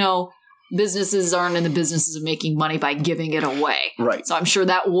mean, businesses aren't in the businesses of making money by giving it away. Right. So I'm sure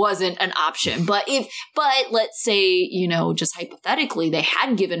that wasn't an option. But let's say, just hypothetically, they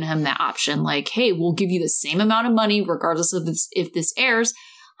had given him that option, like, hey, we'll give you the same amount of money regardless of if this airs.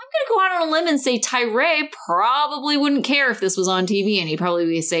 I'm going to go out on a limb and say Tyree probably wouldn't care if this was on TV, and he'd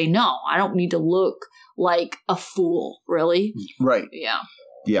probably say, no, I don't need to look like a fool, really. Right. Yeah.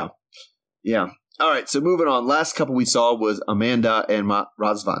 All right, so moving on. Last couple we saw was Amanda and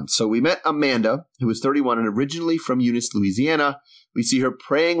Razvan. So we met Amanda, who was 31 and originally from Eunice, Louisiana. We see her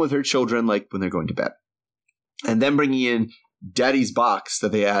praying with her children, like when they're going to bed. And then bringing in Daddy's box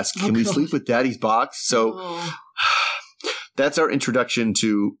that they ask, can we sleep with Daddy's box? So that's our introduction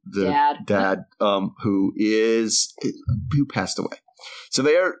to the dad who passed away. So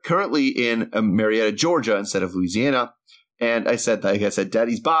they are currently in Marietta, Georgia instead of Louisiana. And like I said,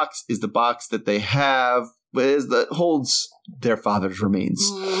 Daddy's box is the box that they have that holds their father's remains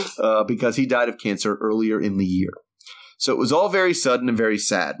because he died of cancer earlier in the year. So it was all very sudden and very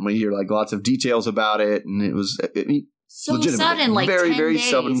sad. We hear like lots of details about it, and it was so sudden, like very, 10 very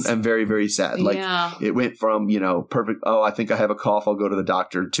days. sudden and very, very sad. Like it went from perfect. Oh, I think I have a cough. I'll go to the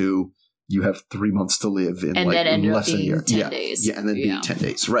doctor. To you have 3 months to live in, and then in less than a year. 10 days. Yeah, and then being 10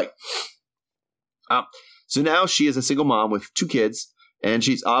 days. Right. So now she is a single mom with 2 kids, and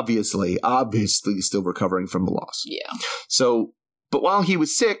she's obviously still recovering from the loss. Yeah. So, but while he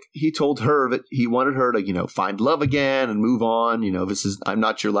was sick, he told her that he wanted her to, find love again and move on. I'm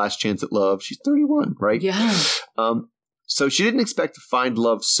not your last chance at love. She's 31, right? Yeah. So she didn't expect to find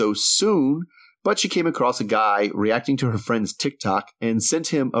love so soon, but she came across a guy reacting to her friend's TikTok and sent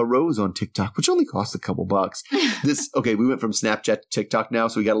him a rose on TikTok, which only cost a couple bucks. We went from Snapchat to TikTok now,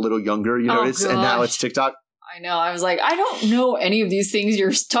 so we got a little younger, you notice, and now it's TikTok. I know. I was like, I don't know any of these things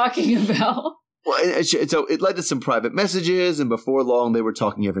you're talking about. Well, so it led to some private messages, and before long, they were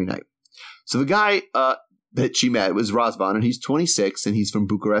talking every night. So the guy that she met was Razvan, and he's 26, and he's from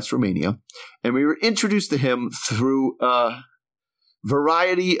Bucharest, Romania. And we were introduced to him through a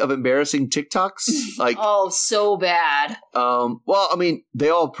variety of embarrassing TikToks. Oh, so bad. They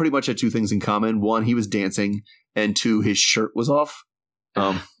all pretty much had 2 things in common. 1, he was dancing, and 2, his shirt was off.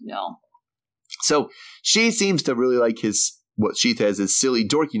 No. So she seems to really like what she says is silly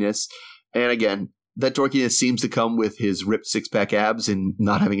dorkiness. And again, that dorkiness seems to come with his ripped 6-pack abs and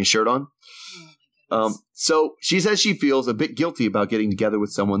not having a shirt on. So she says she feels a bit guilty about getting together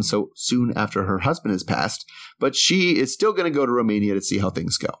with someone so soon after her husband has passed, but she is still going to go to Romania to see how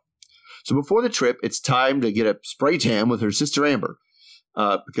things go. So before the trip, it's time to get a spray tan with her sister Amber,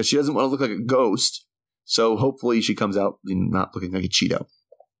 because she doesn't want to look like a ghost. So hopefully she comes out not looking like a Cheeto.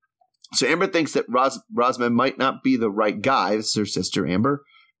 So Amber thinks that Razvan might not be the right guy. This is her sister Amber.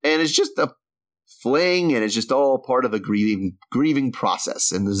 And it's just a fling, and it's just all part of a grieving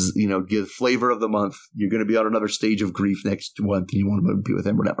process. And this is, give flavor of the month. You're going to be on another stage of grief next month, and you want to be with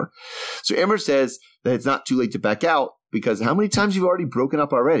him, whatever. So Amber says that it's not too late to back out, because how many times you've already broken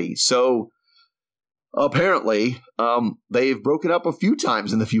up already? So apparently, they've broken up a few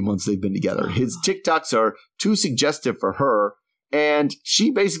times in the few months they've been together. His TikToks are too suggestive for her, and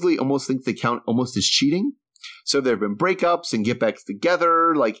she basically almost thinks they count almost as cheating. So there have been breakups and get back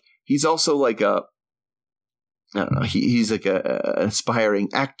together. He's also he's like an aspiring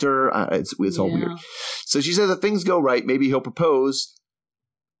actor. It's all weird. So she says if things go right, maybe he'll propose,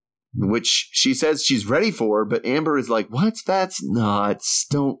 which she says she's ready for. But Amber is like, what? That's nuts.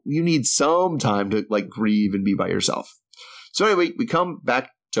 You need some time to grieve and be by yourself. So anyway, we come back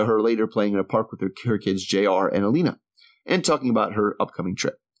to her later playing in a park with her kids, JR and Alina, and talking about her upcoming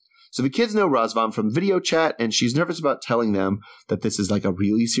trip. So the kids know Razvan from video chat, and she's nervous about telling them that this is a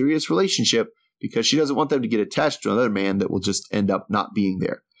really serious relationship because she doesn't want them to get attached to another man that will just end up not being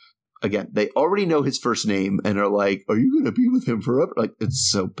there. Again, they already know his first name and are like, are you going to be with him forever?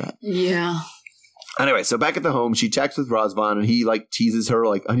 It's so bad. Yeah. Anyway, so back at the home, she chats with Razvan, and he teases her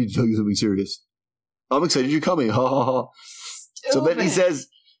I need to tell you something serious. I'm excited you're coming. Ha ha ha. So then he says,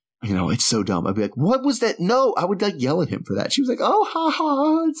 it's so dumb. I'd be like, what was that? No, I would yell at him for that. She was like, oh, ha,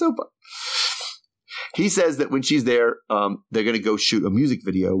 ha, it's so fun. He says that when she's there, they're going to go shoot a music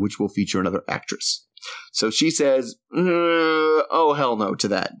video, which will feature another actress. So she says, oh, hell no to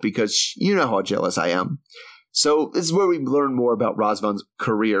that, because you know how jealous I am. So this is where we learn more about Razvan's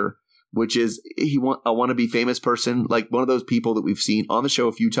career, which is a wannabe famous person, one of those people that we've seen on the show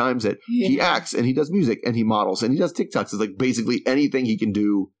a few times that he acts and he does music and he models and he does TikToks. It's basically anything he can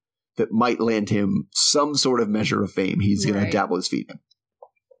do that might land him some sort of measure of fame, he's going to dabble his feet in.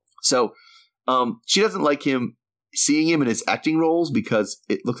 So she doesn't like seeing him in his acting roles because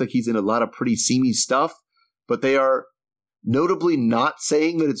it looks like he's in a lot of pretty seamy stuff, but they are notably not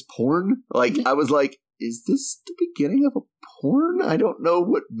saying that it's porn. I was like, is this the beginning of a porn? I don't know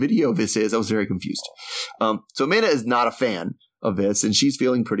what video this is. I was very confused. So Amanda is not a fan of this, and she's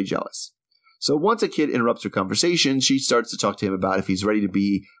feeling pretty jealous. So once a kid interrupts her conversation, she starts to talk to him about if he's ready to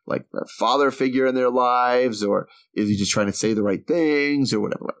be a father figure in their lives, or is he just trying to say the right things, or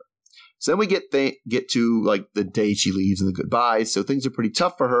whatever. So then we get to the day she leaves and the goodbyes. So things are pretty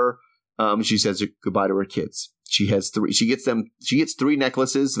tough for her. She says goodbye to her kids. She has 3. She gets 3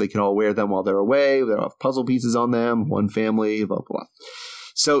 necklaces so they can all wear them while they're away. They all have puzzle pieces on them. One family, blah, blah, blah.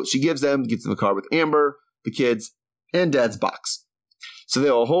 So she gets them in the car with Amber, the kids, and Dad's box. So they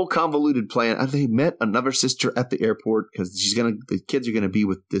have a whole convoluted plan. They met another sister at the airport because the kids are gonna be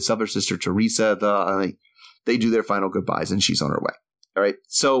with this other sister, Teresa. They do their final goodbyes, and she's on her way. All right.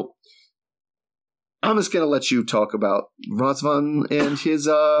 So I'm just gonna let you talk about Razvan and his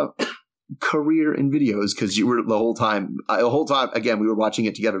career in videos, because you were the whole time. Again, we were watching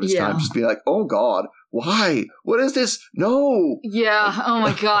it together this time, just being like, oh God, Why? What is this? No. Yeah. Oh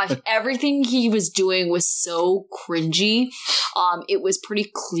my gosh. Everything he was doing was so cringy. It was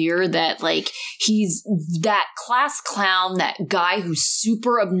pretty clear that like he's that class clown, that guy who's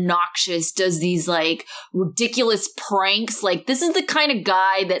super obnoxious, does these like ridiculous pranks. Like this is the kind of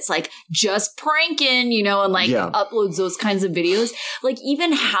guy that's like just pranking, you know, and like uploads those kinds of videos. Like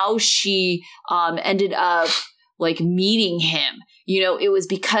even how she ended up like meeting him. You know, it was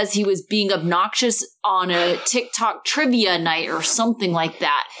because he was being obnoxious on a TikTok trivia night or something like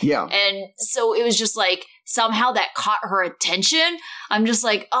that. Yeah. And so it was just like somehow that caught her attention. I'm just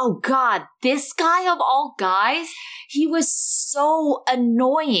like, oh God, this guy of all guys, he was so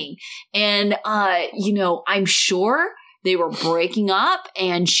annoying. And, you know, I'm sure they were breaking up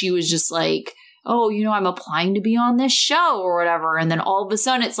and she was just like, oh, you know, I'm applying to be on this show or whatever. And then all of a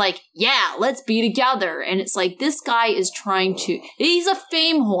sudden it's like, yeah, let's be together. And it's like, this guy is trying to, he's a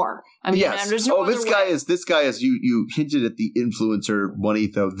fame whore. I mean, yes. there's no this guy is, you hinted at the influencer one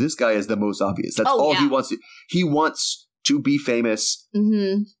though. This guy is the most obvious. That's all he wants to, he wants to be famous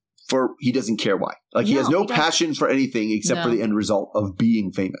for, he doesn't care why. Like he has no passion for anything except for the end result of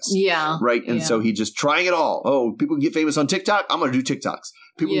being famous. Yeah. Right. And so he just trying it all. Oh, people can get famous on TikTok. I'm going to do TikToks.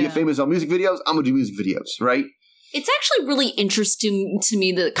 People can get famous on music videos. I'm going to do music videos. Right. It's actually really interesting to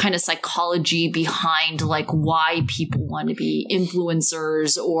me, the kind of psychology behind like why people want to be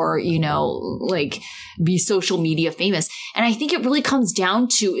influencers or, you know, like be social media famous. And I think it really comes down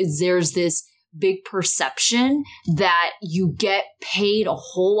to is there's this big perception that you get paid a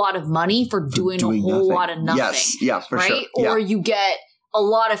whole lot of money for doing a whole nothing. lot of nothing. Yes. Yeah, for right? sure. Or you get a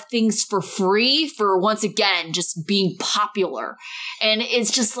lot of things for free for, once again, just being popular. And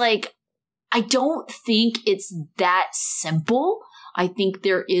it's just like, I don't think it's that simple. I think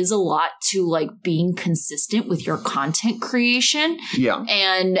there is a lot to like being consistent with your content creation. Yeah.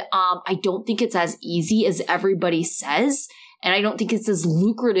 And I don't think it's as easy as everybody says. And I don't think it's as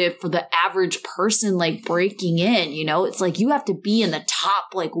lucrative for the average person like breaking in, you know? It's like you have to be in the top,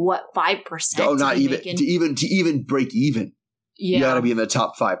 like what, 5%? Oh, not even to even break even. Yeah. You got to be in the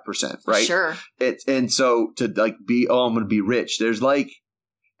top 5%, right? Sure. And so to like be, oh, I'm going to be rich. There's like,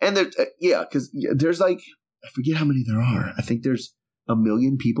 and there, because there's like, I forget how many there are. I think there's 1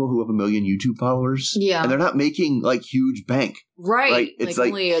 million people who have 1 million YouTube followers. Yeah. And they're not making like huge bank. Right. It's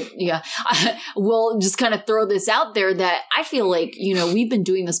like only we'll just kind of throw this out there that I feel like, you know, we've been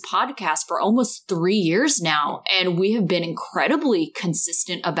doing this podcast for almost 3 years now, and we have been incredibly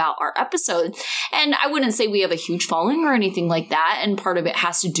consistent about our episodes. And I wouldn't say we have a huge following or anything like that. And part of it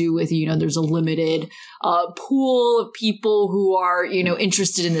has to do with, you know, there's a limited pool of people who are, you know,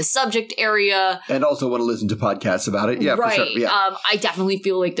 interested in this subject area. And also want to listen to podcasts about it. Yeah, right. For sure. Yeah. I definitely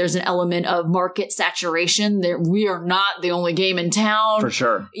feel like there's an element of market saturation. We are not the only game in town. For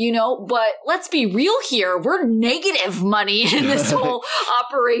sure. You know, but let's be real here. We're negative money in this whole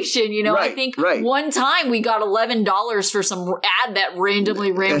operation. You know, I think one time we got $11 for some ad that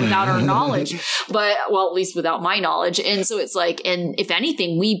randomly ran without our knowledge, but well, at least without my knowledge. And so it's like, and if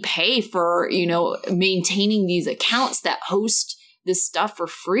anything, we pay for, you know, maintaining these accounts that host this stuff for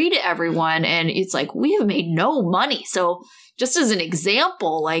free to everyone. And it's like, we have made no money. So just as an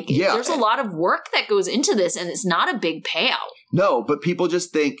example, like there's a lot of work that goes into this and it's not a big payout. No, but people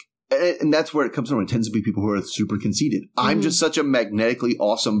just think, and that's where it comes from. It tends to be people who are super conceited. I'm just such a magnetically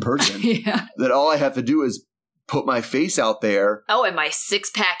awesome person that all I have to do is put my face out there. Oh, and my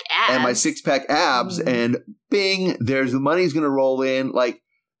six-pack abs. And my six-pack abs and bing, there's the money's going to roll in. Like,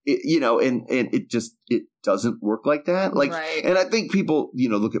 you know, and it doesn't work like that. Like, and I think people, you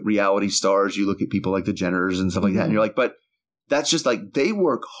know, look at reality stars, you look at people like the Jenners and stuff like that, and you're like, but that's just like, they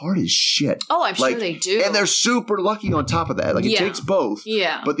work hard as shit. Oh, I'm sure they do. And they're super lucky on top of that. Like, it takes both.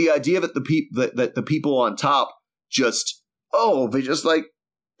 Yeah. But the idea that the people on top just, they just like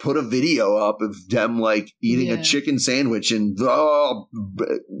put a video up of them like eating a chicken sandwich and,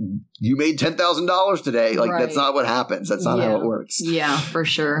 you made $10,000 today. Like, that's not what happens. That's not how it works. Yeah, for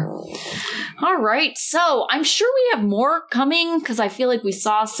sure. All right. So I'm sure we have more coming because I feel like we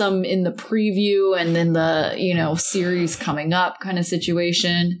saw some in the preview and then the, you know, series coming up kind of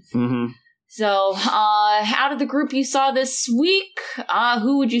situation. Mm-hmm. So out of the group you saw this week,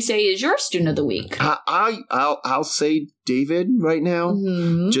 who would you say is your student of the week? I'll say David right now,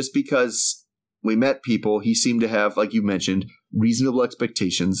 just because we met people. He seemed to have, like you mentioned, reasonable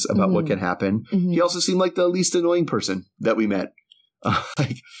expectations about what can happen. He also seemed like the least annoying person that we met.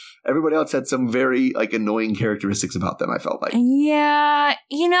 Like, everybody else had some very like annoying characteristics about them, I felt like. Yeah,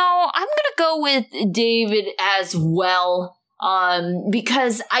 you know, I'm going to go with David as well.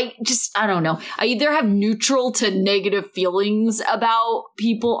 Because I don't know. I either have neutral to negative feelings about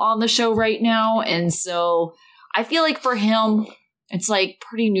people on the show right now. And so I feel like for him, it's like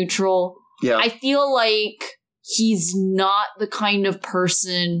pretty neutral. Yeah. I feel like he's not the kind of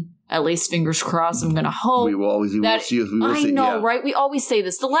person, at least fingers crossed, I'm going to hope. We will see. I know, right? We always say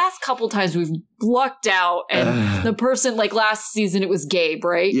this. The last couple times we've lucked out, and the person, like last season, it was Gabe,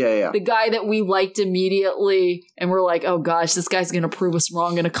 right? Yeah. The guy that we liked immediately, and we're like, oh gosh, this guy's going to prove us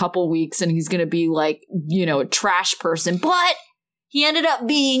wrong in a couple weeks, and he's going to be like, a trash person. But he ended up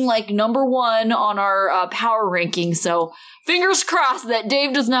being like number 1 on our power ranking. So fingers crossed that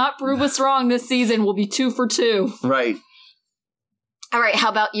Dave does not prove us wrong this season. We'll be 2 for 2. Right. All right. How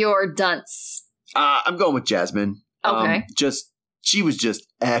about your dunce? I'm going with Jasmine. Okay. She was just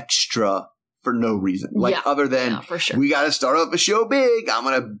extra for no reason. Other than, for sure. We got to start off a show big. I'm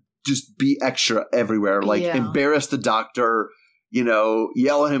going to just be extra everywhere. Embarrass the doctor,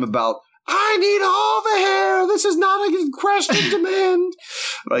 yell at him about, I need all the hair. This is not a question demand.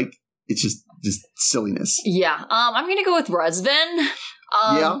 It's just silliness. Yeah. I'm going to go with Rusvin.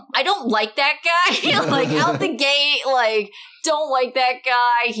 I don't like that guy. Out the gate, don't like that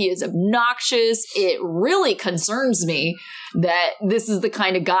guy. He is obnoxious. It really concerns me that this is the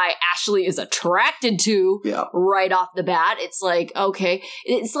kind of guy Ashley is attracted to right off the bat. It's like, okay.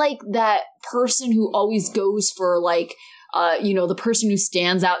 It's like that person who always goes for the person who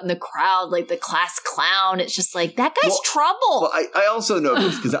stands out in the crowd, like the class clown. It's just like, that guy's trouble. Well, I also know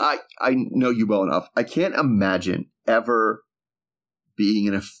this because I know you well enough. I can't imagine ever being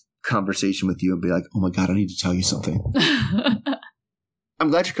in a conversation with you and be like, oh my God, I need to tell you something. I'm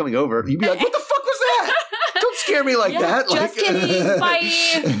glad you're coming over. You'd be like, what the fuck was that? Don't scare me like that. Just kidding.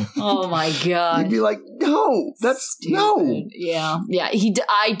 Bye. Oh my God. You'd be like, no, that's stupid. No. Yeah.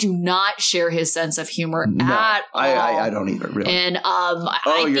 I do not share his sense of humor at all. I don't either, really. And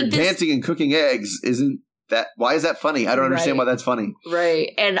you're dancing and cooking eggs. Why is that funny? I don't understand why that's funny.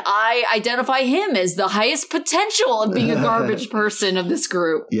 Right. And I identify him as the highest potential of being a garbage person of this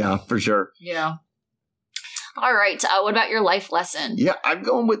group. Yeah, for sure. Yeah. All right. What about your life lesson? Yeah, I'm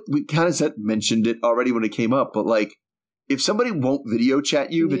going with, we kind of mentioned it already when it came up, but if somebody won't video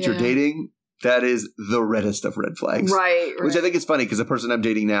chat you that you're dating, that is the reddest of red flags. Right. Which I think is funny because the person I'm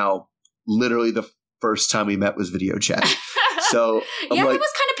dating now, literally the first time we met was video chat. So it was kind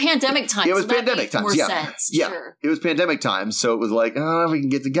of pandemic times. Yeah, it was pandemic times. Sense. Yeah, sure. It was pandemic times. So it was like, we can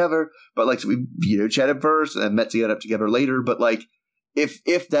get together. But so we video chatted first and met up together later. But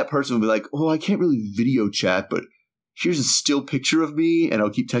if that person would be like, I can't really video chat, but here's a still picture of me, and I'll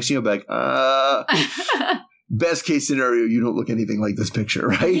keep texting you, I'll be like, best case scenario, you don't look anything like this picture,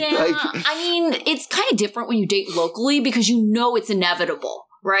 right? Yeah, it's kind of different when you date locally because it's inevitable.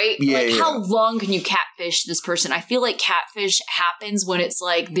 Right? How long can you catfish this person? I feel like catfish happens when it's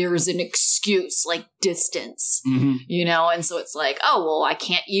like there's an excuse, like distance, and so it's like, I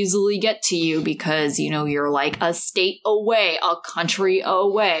can't easily get to you because, you're like a state away, a country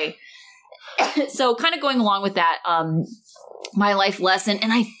away. So kind of going along with that, my life lesson,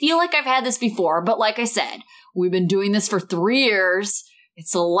 and I feel like I've had this before, but like I said, we've been doing this for 3 years.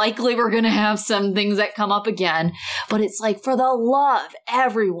 It's likely we're going to have some things that come up again, but it's like, for the love,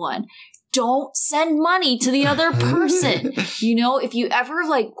 everyone, don't send money to the other person. If you ever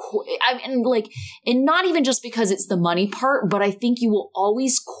and not even just because it's the money part, but I think you will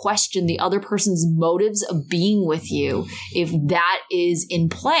always question the other person's motives of being with you if that is in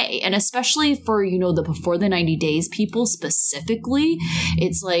play. And especially for, the before the 90 days people specifically,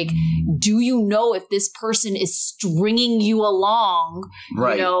 it's like, do you know if this person is stringing you along,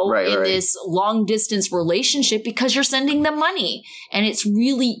 in this long distance relationship because you're sending them money? And it's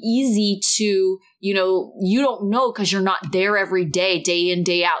really easy to, you don't know because you're not there every day in,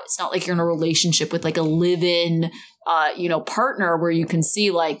 day out. It's not like you're in a relationship with a live-in, partner where you can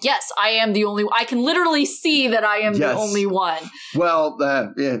see yes, I am the only, I can literally see that I am the only one. Well,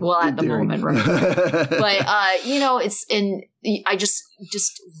 at the moment, right? But, I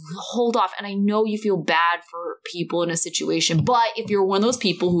just hold off. And I know you feel bad for people in a situation, but if you're one of those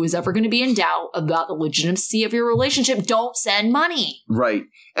people who is ever going to be in doubt about the legitimacy of your relationship, don't send money. Right.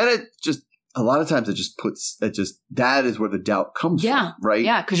 And it just, a lot of times that is where the doubt comes from, right?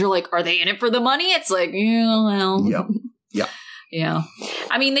 Yeah, because you're like, are they in it for the money? It's like, well. Yeah. Yeah.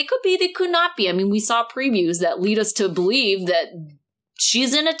 They could be, they could not be. We saw previews that lead us to believe that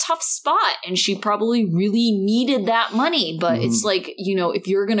she's in a tough spot and she probably really needed that money. But it's like, if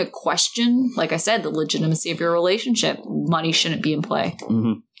you're going to question, like I said, the legitimacy of your relationship, money shouldn't be in play.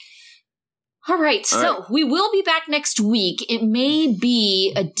 Mm-hmm. All right, so we will be back next week. It may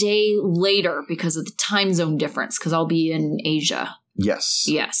be a day later because of the time zone difference, because I'll be in Asia. Yes.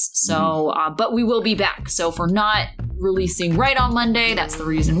 Yes. So, but we will be back. So if we're not releasing right on Monday, that's the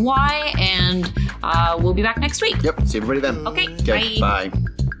reason why. And we'll be back next week. Yep. See everybody then. Okay. Okay. Bye.